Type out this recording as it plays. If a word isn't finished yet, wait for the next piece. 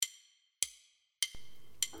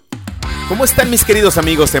¿Cómo están mis queridos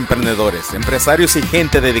amigos emprendedores, empresarios y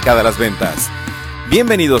gente dedicada a las ventas?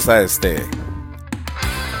 Bienvenidos a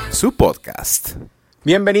su podcast.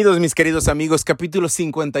 Bienvenidos mis queridos amigos, capítulo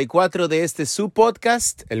 54 de su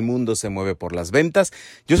podcast, El mundo se mueve por las ventas.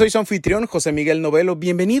 Yo soy su anfitrión, José Miguel Novelo.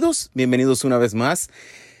 Bienvenidos una vez más.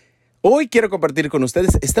 Hoy quiero compartir con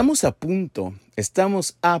ustedes, estamos a punto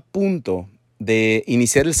de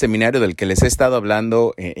iniciar el seminario del que les he estado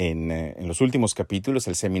hablando en los últimos capítulos,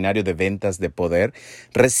 el seminario de ventas de poder.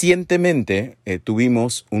 Recientemente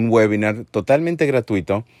tuvimos un webinar totalmente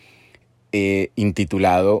gratuito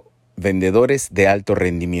intitulado Vendedores de Alto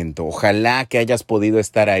Rendimiento. Ojalá que hayas podido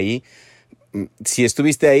estar ahí. Si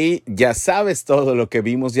estuviste ahí, ya sabes todo lo que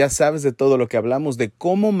vimos, ya sabes de todo lo que hablamos, de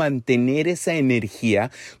cómo mantener esa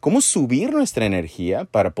energía, cómo subir nuestra energía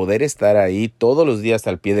para poder estar ahí todos los días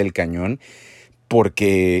al pie del cañón,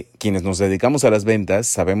 porque quienes nos dedicamos a las ventas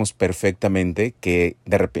sabemos perfectamente que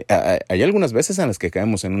de repente, hay algunas veces en las que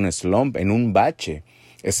caemos en un slump, en un bache.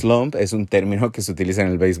 Slump es un término que se utiliza en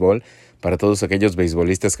el béisbol. Para todos aquellos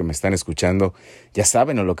beisbolistas que me están escuchando, ya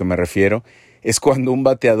saben a lo que me refiero. Es cuando un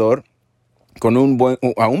bateador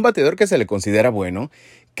a un bateador que se le considera bueno,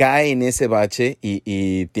 cae en ese bache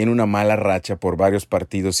y tiene una mala racha por varios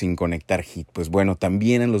partidos sin conectar hit. Pues bueno,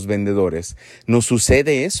 también a los vendedores nos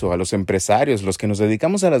sucede eso, a los empresarios, los que nos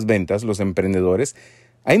dedicamos a las ventas, los emprendedores.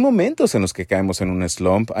 Hay momentos en los que caemos en un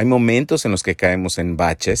slump, hay momentos en los que caemos en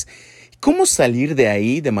baches. ¿Cómo salir de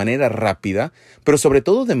ahí de manera rápida, pero sobre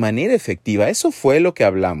todo de manera efectiva? Eso fue lo que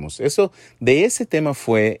hablamos. De ese tema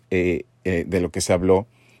fue de lo que se habló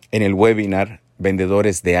en el webinar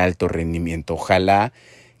Vendedores de Alto Rendimiento. Ojalá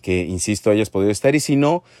que, insisto, hayas podido estar. Y si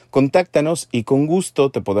no, contáctanos y con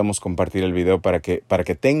gusto te podemos compartir el video para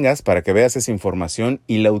que veas esa información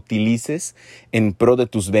y la utilices en pro de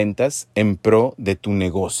tus ventas, en pro de tu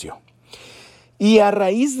negocio. Y a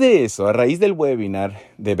raíz de eso, a raíz del webinar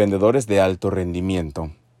de Vendedores de Alto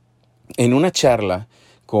Rendimiento, en una charla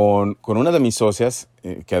con una de mis socias,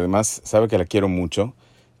 que además sabe que la quiero mucho,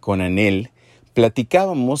 con Anel,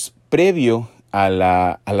 platicábamos previo a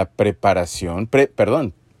la preparación,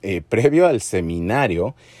 previo al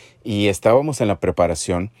seminario, y estábamos en la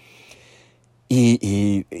preparación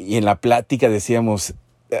y en la plática decíamos,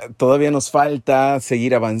 todavía nos falta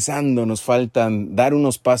seguir avanzando, nos faltan dar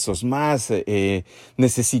unos pasos más,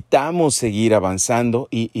 necesitamos seguir avanzando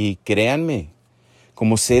y créanme,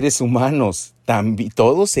 como seres humanos,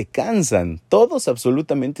 todos se cansan, todos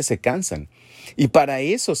absolutamente se cansan. Y para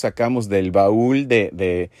eso sacamos del baúl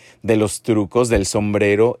de los trucos, del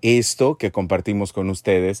sombrero, esto que compartimos con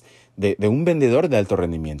ustedes de un vendedor de alto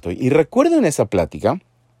rendimiento. Y recuerdo en esa plática,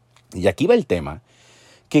 y aquí va el tema,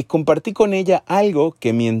 que compartí con ella algo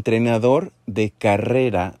que mi entrenador de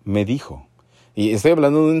carrera me dijo. Y estoy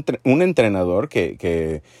hablando de un entrenador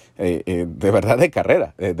que de verdad de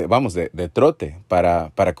carrera, de trote,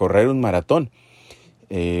 para correr un maratón.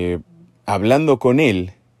 Hablando con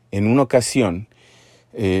él en una ocasión,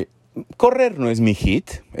 correr no es mi hit,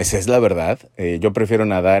 esa es la verdad. Yo prefiero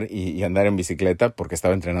nadar y andar en bicicleta porque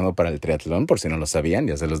estaba entrenando para el triatlón, por si no lo sabían,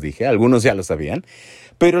 ya se los dije, algunos ya lo sabían.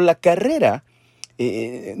 Pero la carrera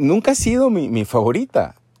nunca ha sido mi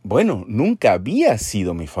favorita. Bueno, nunca había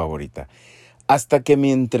sido mi favorita. Hasta que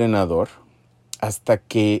mi entrenador, hasta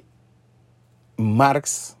que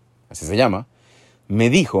Marx, así se llama, me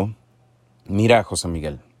dijo, mira, José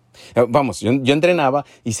Miguel, yo entrenaba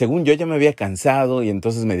y según yo ya me había cansado y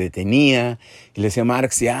entonces me detenía y le decía a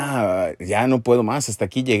Marx, ya no puedo más, hasta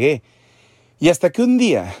aquí llegué. Y hasta que un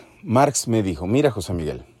día Marx me dijo, mira, José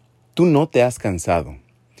Miguel, tú no te has cansado.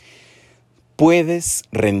 Puedes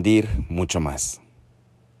rendir mucho más.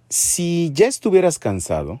 Si ya estuvieras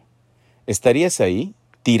cansado, estarías ahí,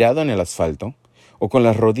 tirado en el asfalto, o con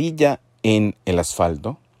la rodilla en el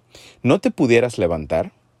asfalto, no te pudieras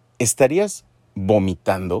levantar, estarías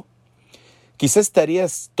vomitando, quizás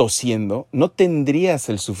estarías tosiendo, no tendrías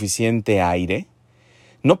el suficiente aire,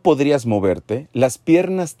 no podrías moverte, las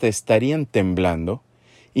piernas te estarían temblando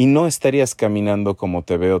y no estarías caminando como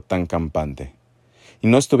te veo tan campante. Y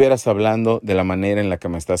no estuvieras hablando de la manera en la que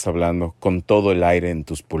me estás hablando, con todo el aire en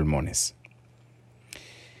tus pulmones.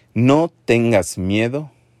 No tengas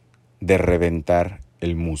miedo de reventar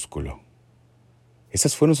el músculo.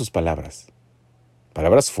 Esas fueron sus palabras.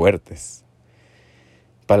 Palabras fuertes.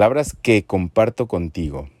 Palabras que comparto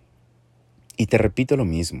contigo. Y te repito lo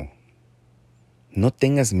mismo. No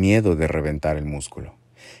tengas miedo de reventar el músculo.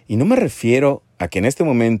 Y no me refiero a que en este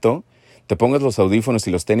momento te pongas los audífonos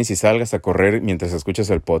y los tenis y salgas a correr mientras escuchas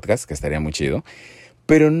el podcast, que estaría muy chido.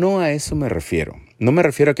 Pero no a eso me refiero. No me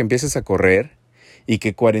refiero a que empieces a correr y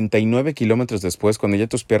que 49 kilómetros después, cuando ya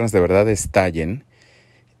tus piernas de verdad estallen,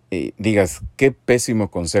 y digas, qué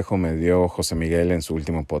pésimo consejo me dio José Miguel en su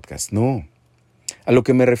último podcast. No, a lo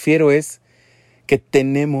que me refiero es que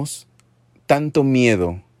tenemos tanto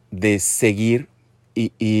miedo de seguir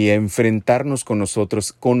y enfrentarnos con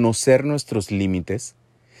nosotros, conocer nuestros límites,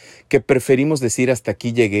 que preferimos decir hasta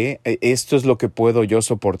aquí llegué, esto es lo que puedo yo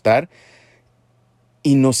soportar,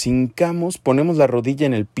 y nos hincamos, ponemos la rodilla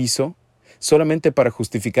en el piso solamente para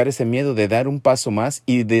justificar ese miedo de dar un paso más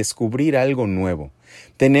y descubrir algo nuevo.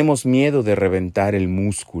 Tenemos miedo de reventar el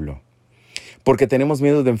músculo, porque tenemos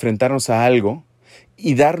miedo de enfrentarnos a algo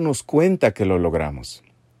y darnos cuenta que lo logramos.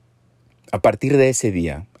 A partir de ese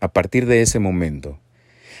día, a partir de ese momento,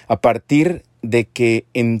 a partir de que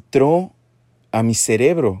entró a mi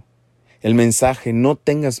cerebro el mensaje, no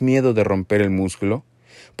tengas miedo de romper el músculo,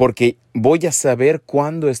 porque voy a saber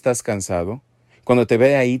cuándo estás cansado, cuando te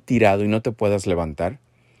vea ahí tirado y no te puedas levantar.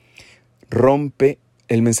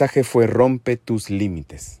 El mensaje fue rompe tus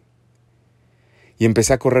límites. Y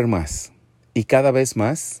empecé a correr más, y cada vez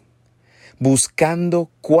más, buscando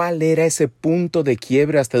cuál era ese punto de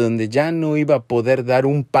quiebre hasta donde ya no iba a poder dar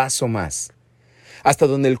un paso más, hasta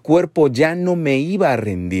donde el cuerpo ya no me iba a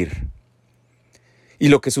rendir. Y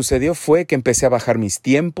lo que sucedió fue que empecé a bajar mis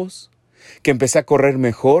tiempos, que empecé a correr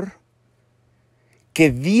mejor,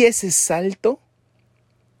 que di ese salto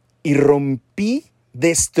y rompí,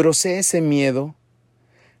 destrocé ese miedo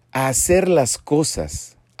a hacer las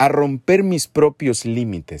cosas, a romper mis propios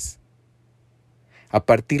límites. A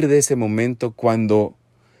partir de ese momento, cuando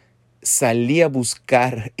salí a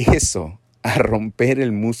buscar eso, a romper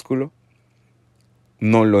el músculo,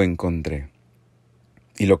 no lo encontré.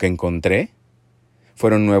 Y lo que encontré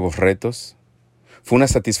fueron nuevos retos. Fue una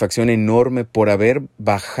satisfacción enorme por haber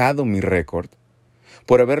bajado mi récord,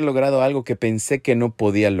 por haber logrado algo que pensé que no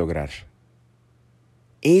podía lograr.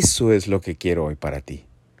 Eso es lo que quiero hoy para ti.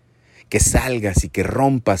 Que salgas y que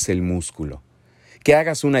rompas el músculo, que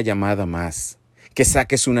hagas una llamada más, que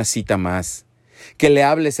saques una cita más, que le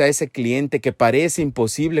hables a ese cliente que parece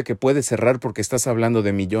imposible que puedes cerrar porque estás hablando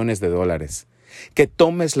de millones de dólares, que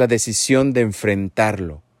tomes la decisión de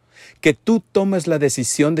enfrentarlo, que tú tomes la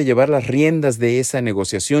decisión de llevar las riendas de esa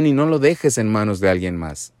negociación y no lo dejes en manos de alguien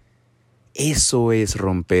más. Eso es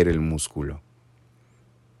romper el músculo.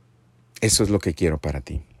 Eso es lo que quiero para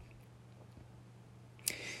ti.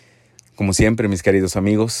 Como siempre, mis queridos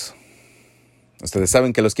amigos, ustedes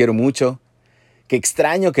saben que los quiero mucho, que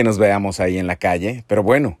extraño que nos veamos ahí en la calle, pero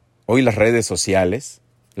bueno, hoy las redes sociales,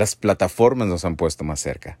 las plataformas nos han puesto más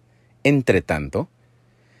cerca. Entre tanto,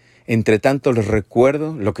 les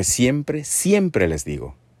recuerdo lo que siempre les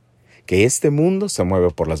digo, que este mundo se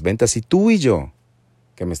mueve por las ventas y tú y yo,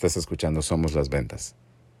 que me estás escuchando, somos las ventas.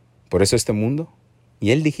 Por eso este mundo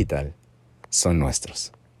y el digital son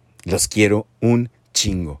nuestros. Los quiero un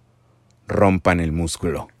chingo. Rompan el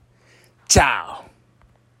músculo. ¡Chao!